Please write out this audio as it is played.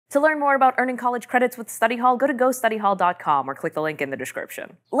To learn more about earning college credits with Study Hall, go to gostudyhall.com or click the link in the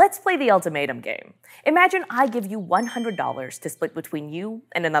description. Let's play the ultimatum game. Imagine I give you $100 to split between you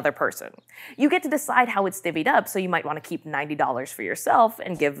and another person. You get to decide how it's divvied up, so you might want to keep $90 for yourself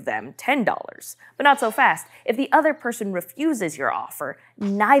and give them $10. But not so fast. If the other person refuses your offer,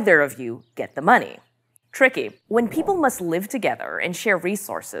 neither of you get the money. Tricky. When people must live together and share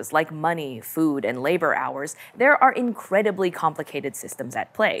resources like money, food, and labor hours, there are incredibly complicated systems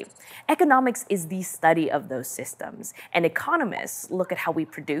at play. Economics is the study of those systems, and economists look at how we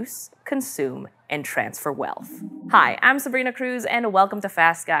produce, consume, and transfer wealth. Hi, I'm Sabrina Cruz, and welcome to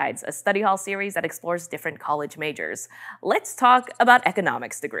Fast Guides, a study hall series that explores different college majors. Let's talk about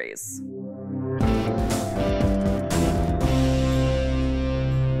economics degrees.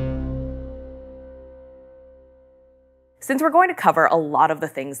 Since we're going to cover a lot of the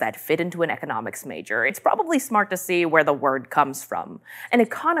things that fit into an economics major, it's probably smart to see where the word comes from. An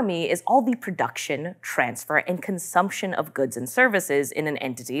economy is all the production, transfer, and consumption of goods and services in an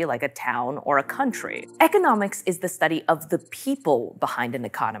entity like a town or a country. Economics is the study of the people behind an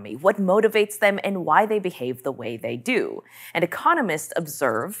economy, what motivates them, and why they behave the way they do. And economists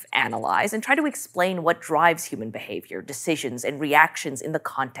observe, analyze, and try to explain what drives human behavior, decisions, and reactions in the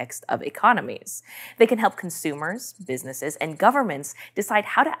context of economies. They can help consumers, businesses, and governments decide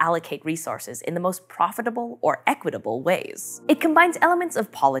how to allocate resources in the most profitable or equitable ways. It combines elements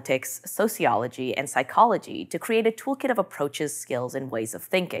of politics, sociology, and psychology to create a toolkit of approaches, skills, and ways of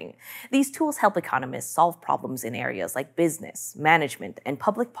thinking. These tools help economists solve problems in areas like business, management, and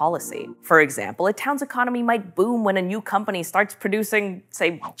public policy. For example, a town's economy might boom when a new company starts producing,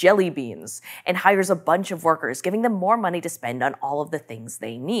 say, jelly beans, and hires a bunch of workers, giving them more money to spend on all of the things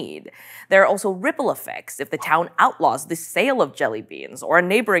they need. There are also ripple effects if the town outlaws the sale of jelly beans, or a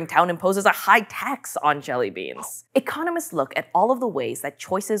neighboring town imposes a high tax on jelly beans. Economists look at all of the ways that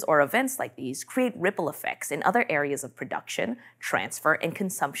choices or events like these create ripple effects in other areas of production, transfer, and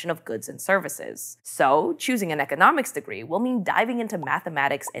consumption of goods and services. So, choosing an economics degree will mean diving into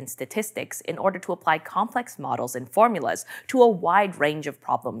mathematics and statistics in order to apply complex models and formulas to a wide range of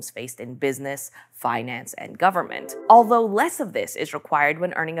problems faced in business, finance, and government. Although less of this is required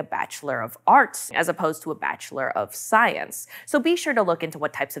when earning a Bachelor of Arts as opposed to a Bachelor of Science, so be sure to look into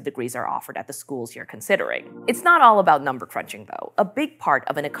what types of degrees are offered at the schools you're considering. It's not all about number crunching, though. A big part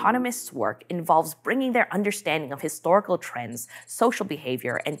of an economist's work involves bringing their understanding of historical trends, social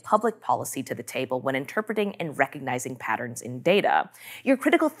behavior, and public policy to the table when interpreting and recognizing patterns in data. Your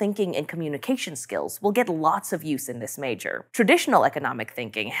critical thinking and communication skills will get lots of use in this major. Traditional economic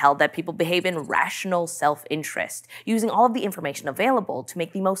thinking held that people behave in rational self-interest, using all of the information available to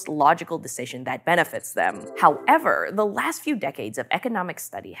make the most logical decision that benefits them. However, the last few decades of economic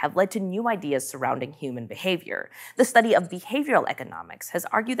study have led to new ideas surrounding human behavior. The study of behavioral economics has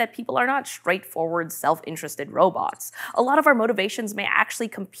argued that people are not straightforward, self-interested robots. A lot of our motivations may actually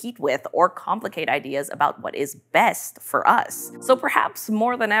compete with or complicate ideas about what is best for us. So perhaps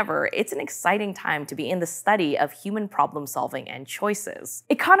more than ever, it's an exciting time to be in the study of human problem solving and choices.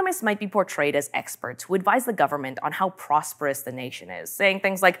 Economists might be portrayed as experts who advise the government on how prosperous the nation is, saying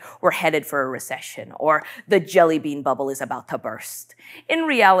things like, "We're headed for a recession," or "The jelly bean bubble is about to burst." In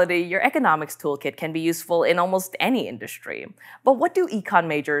reality, your economics toolkit can be useful in almost any industry. But what do econ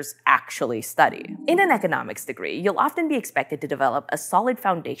majors actually study? In an economics degree, you'll often be expected to develop a solid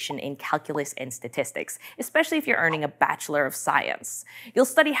foundation in calculus and statistics, especially if you're earning a Bachelor of Science. You'll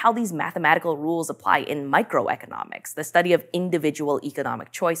study how these mathematical rules apply in microeconomics, the study of individual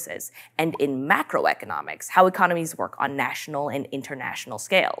economic choices, and in macroeconomics, how economies work on national and international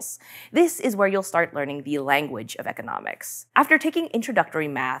scales. This is where you'll start learning the language of economics. After taking introductory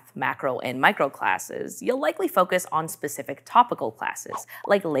math, macro, and micro classes, you'll likely focus on specific topical classes,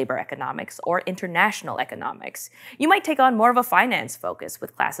 like labor economics or international economics. You might take on more of a finance focus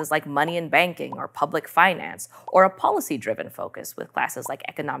with classes like money and banking or public finance, or a policy-driven focus with classes like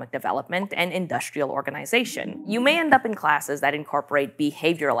economic development and industrial organization. You may end up in classes that incorporate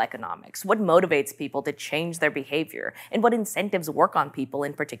behavioral economics, what motivates people to change their behavior, and what incentives work on people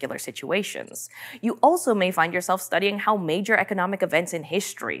in particular situations. You also may find yourself studying how major economic events in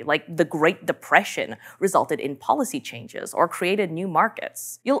history, like the Great Depression, resulted in policy changes or created new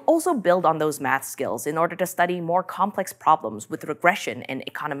markets. You'll also build on those math skills in order to study more complex problems with regression and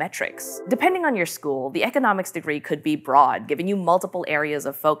econometrics. Depending on your school, the economics degree could be broad, giving you multiple areas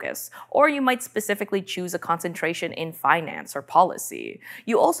of focus, or you might specifically choose a concentration in finance or policy.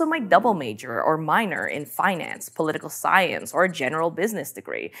 You also might double major or minor in finance, political science, or a general business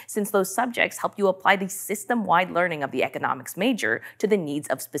degree, since those subjects help you apply the system-wide company-wide learning of the economics major to the needs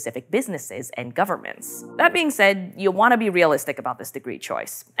of specific businesses and governments. That being said, you want to be realistic about this degree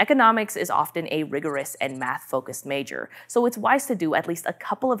choice. Economics is often a rigorous and math-focused major, so it's wise to do at least a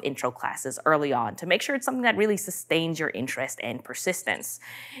couple of intro classes early on to make sure it's something that really sustains your interest and persistence.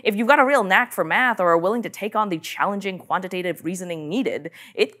 If you've got a real knack for math or are willing to take on the challenging quantitative reasoning needed,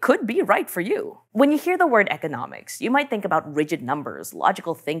 it could be right for you. When you hear the word economics, you might think about rigid numbers,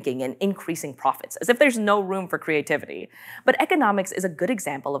 logical thinking, and increasing profits, as if there's no room for creativity. But economics is a good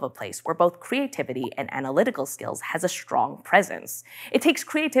example of a place where both creativity and analytical skills has a strong presence. It takes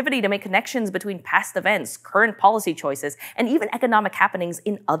creativity to make connections between past events, current policy choices, and even economic happenings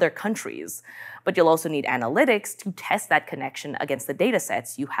in other countries. But you'll also need analytics to test that connection against the data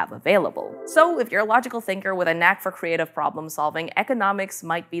sets you have available. So if you're a logical thinker with a knack for creative problem solving, economics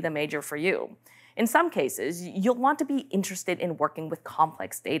might be the major for you. In some cases, you'll want to be interested in working with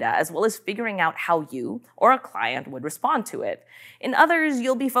complex data, as well as figuring out how you or a client would respond to it. In others,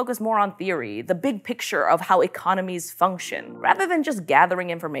 you'll be focused more on theory, the big picture of how economies function, rather than just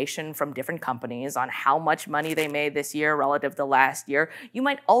gathering information from different companies on how much money they made this year relative to last year. You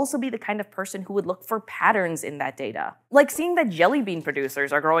might also be the kind of person who would look for patterns in that data, like seeing that jelly bean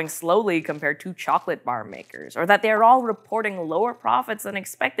producers are growing slowly compared to chocolate bar makers, or that they're all reporting lower profits than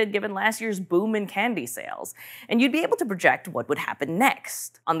expected given last year's boom in candy sales, and you'd be able to project what would happen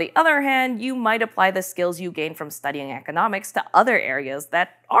next. On the other hand, you might apply the skills you gain from studying economics to other areas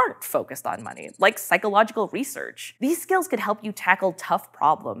that aren't focused on money, like psychological research. These skills could help you tackle tough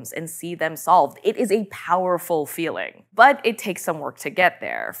problems and see them solved. It is a powerful feeling, but it takes some work to get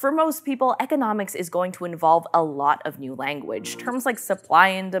there. For most people, economics is going to involve a lot of new language. Terms like supply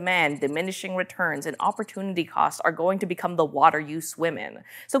and demand, diminishing returns, and opportunity costs are going to become the water you swim in.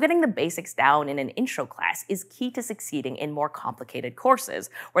 So getting the basics down in an intro class is key to succeeding in more complicated courses,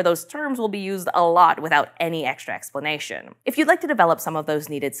 where those terms will be used a lot without any extra explanation. If you'd like to develop some of those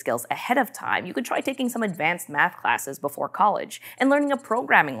needed skills ahead of time, you could try taking some advanced math classes before college and learning a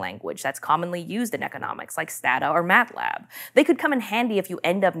programming language that's commonly used in economics, like Stata or MATLAB. They could come in handy if you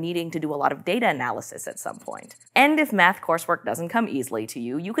end up needing to do a lot of data analysis at some point. And if math coursework doesn't come easily to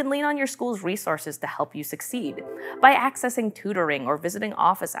you, you can lean on your school's resources to help you succeed. By accessing tutoring or visiting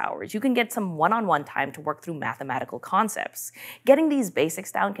office hours, you can get some one-on-one time to work through mathematical concepts. Getting these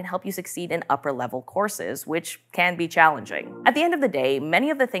basics down can help you succeed in upper-level courses, which can be challenging. At the end of the day,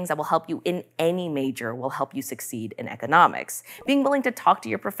 many of the things that will help you in any major will help you succeed in economics. Being willing to talk to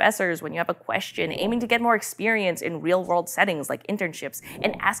your professors when you have a question, aiming to get more experience in real-world settings like internships,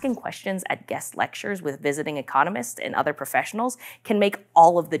 and asking questions at guest lectures with visiting economists and other professionals can make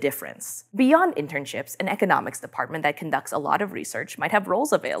all of the difference. Beyond internships, an economics department that conducts a lot of research might have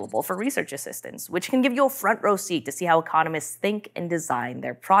roles available for research assistants, which can give you a front row seat to see how economists think and design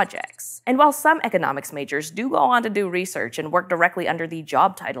their projects. And while some economics majors do go on to do research and work directly under the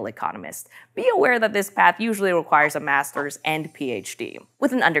job title economist, be aware that this path usually requires a master's and PhD.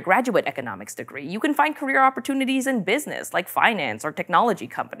 With an undergraduate economics degree, you can find career opportunities in business, like finance or technology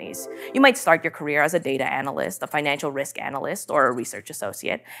companies. You might start your career as a data analyst, a financial risk analyst, or a research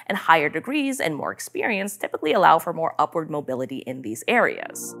associate, and higher degrees and more experience typically allow for more upward mobility in these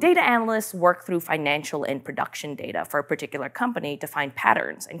areas. Data analysts work through financial and production data for a particular company to find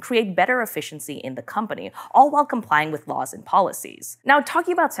patterns and create better efficiency in the company, all while complying with laws and policies. Now,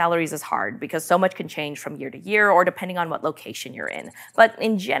 talking about salaries is hard because so much can change from year to year or depending on what location you're in. But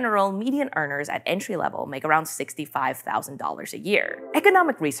in general, median earners at entry level make around $65,000 a year.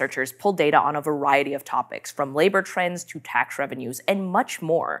 Economic researchers pull data on a variety of topics, from labor trends to tax revenues and much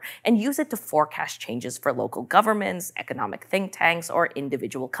more, and use it to forecast changes for local governments, economic think tanks, or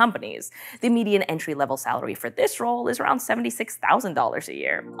individual companies. The median entry-level salary for this role is around $76,000 a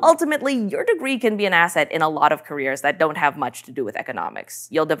year. Ultimately, your degree can be an asset in a lot of careers that don't have much to do with economics.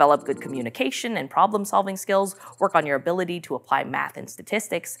 You'll develop good communication and problem-solving skills, work on your ability to apply math and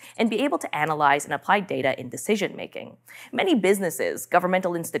statistics, and be able to analyze and apply data in decision-making. Many businesses,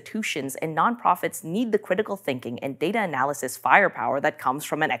 governmental institutions, and nonprofits need the critical thinking and data analysis firepower that comes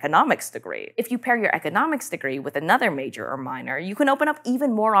from an economics degree. If you pair your economics degree with another major or minor, you can open up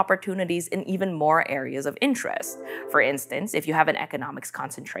even more opportunities in even more areas of interest. For instance, if you have an economics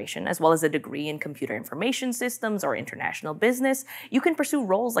concentration as well as a degree in computer information systems or international business, you can pursue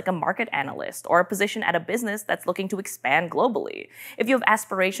roles like a market analyst or a position at a business that's looking to expand globally. If you have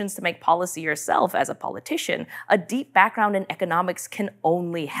aspirations to make policy yourself as a politician, a deep background in economics can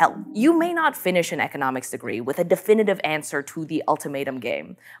only help. You may not finish an economics degree with a definitive answer to the ultimatum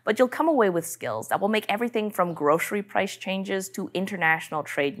game, but you'll come away with skills that will make everything from grocery price changes to international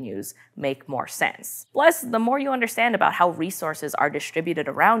trade news make more sense. Plus, the more you understand about how resources are distributed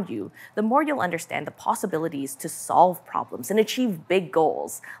around you, the more you'll understand the possibilities to solve problems and achieve big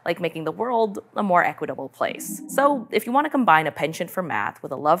goals, like making the world a more equitable place. So, if you want to combine a penchant for math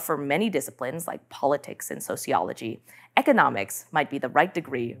with a love for many disciplines like politics and sociology, economics might be the right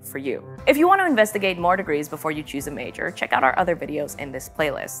degree for you. If you want to investigate more degrees before you choose a major, check out our other videos in this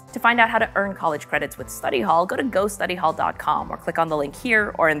playlist. To find out how to earn college credits with Study Hall, go to gostudyhall.com or click on the link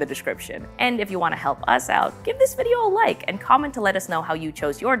here or in the description. And if you want to help us out, give this video a like and comment to let us know how you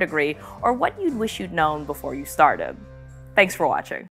chose your degree or what you'd wish you'd known before you started. Thanks for watching.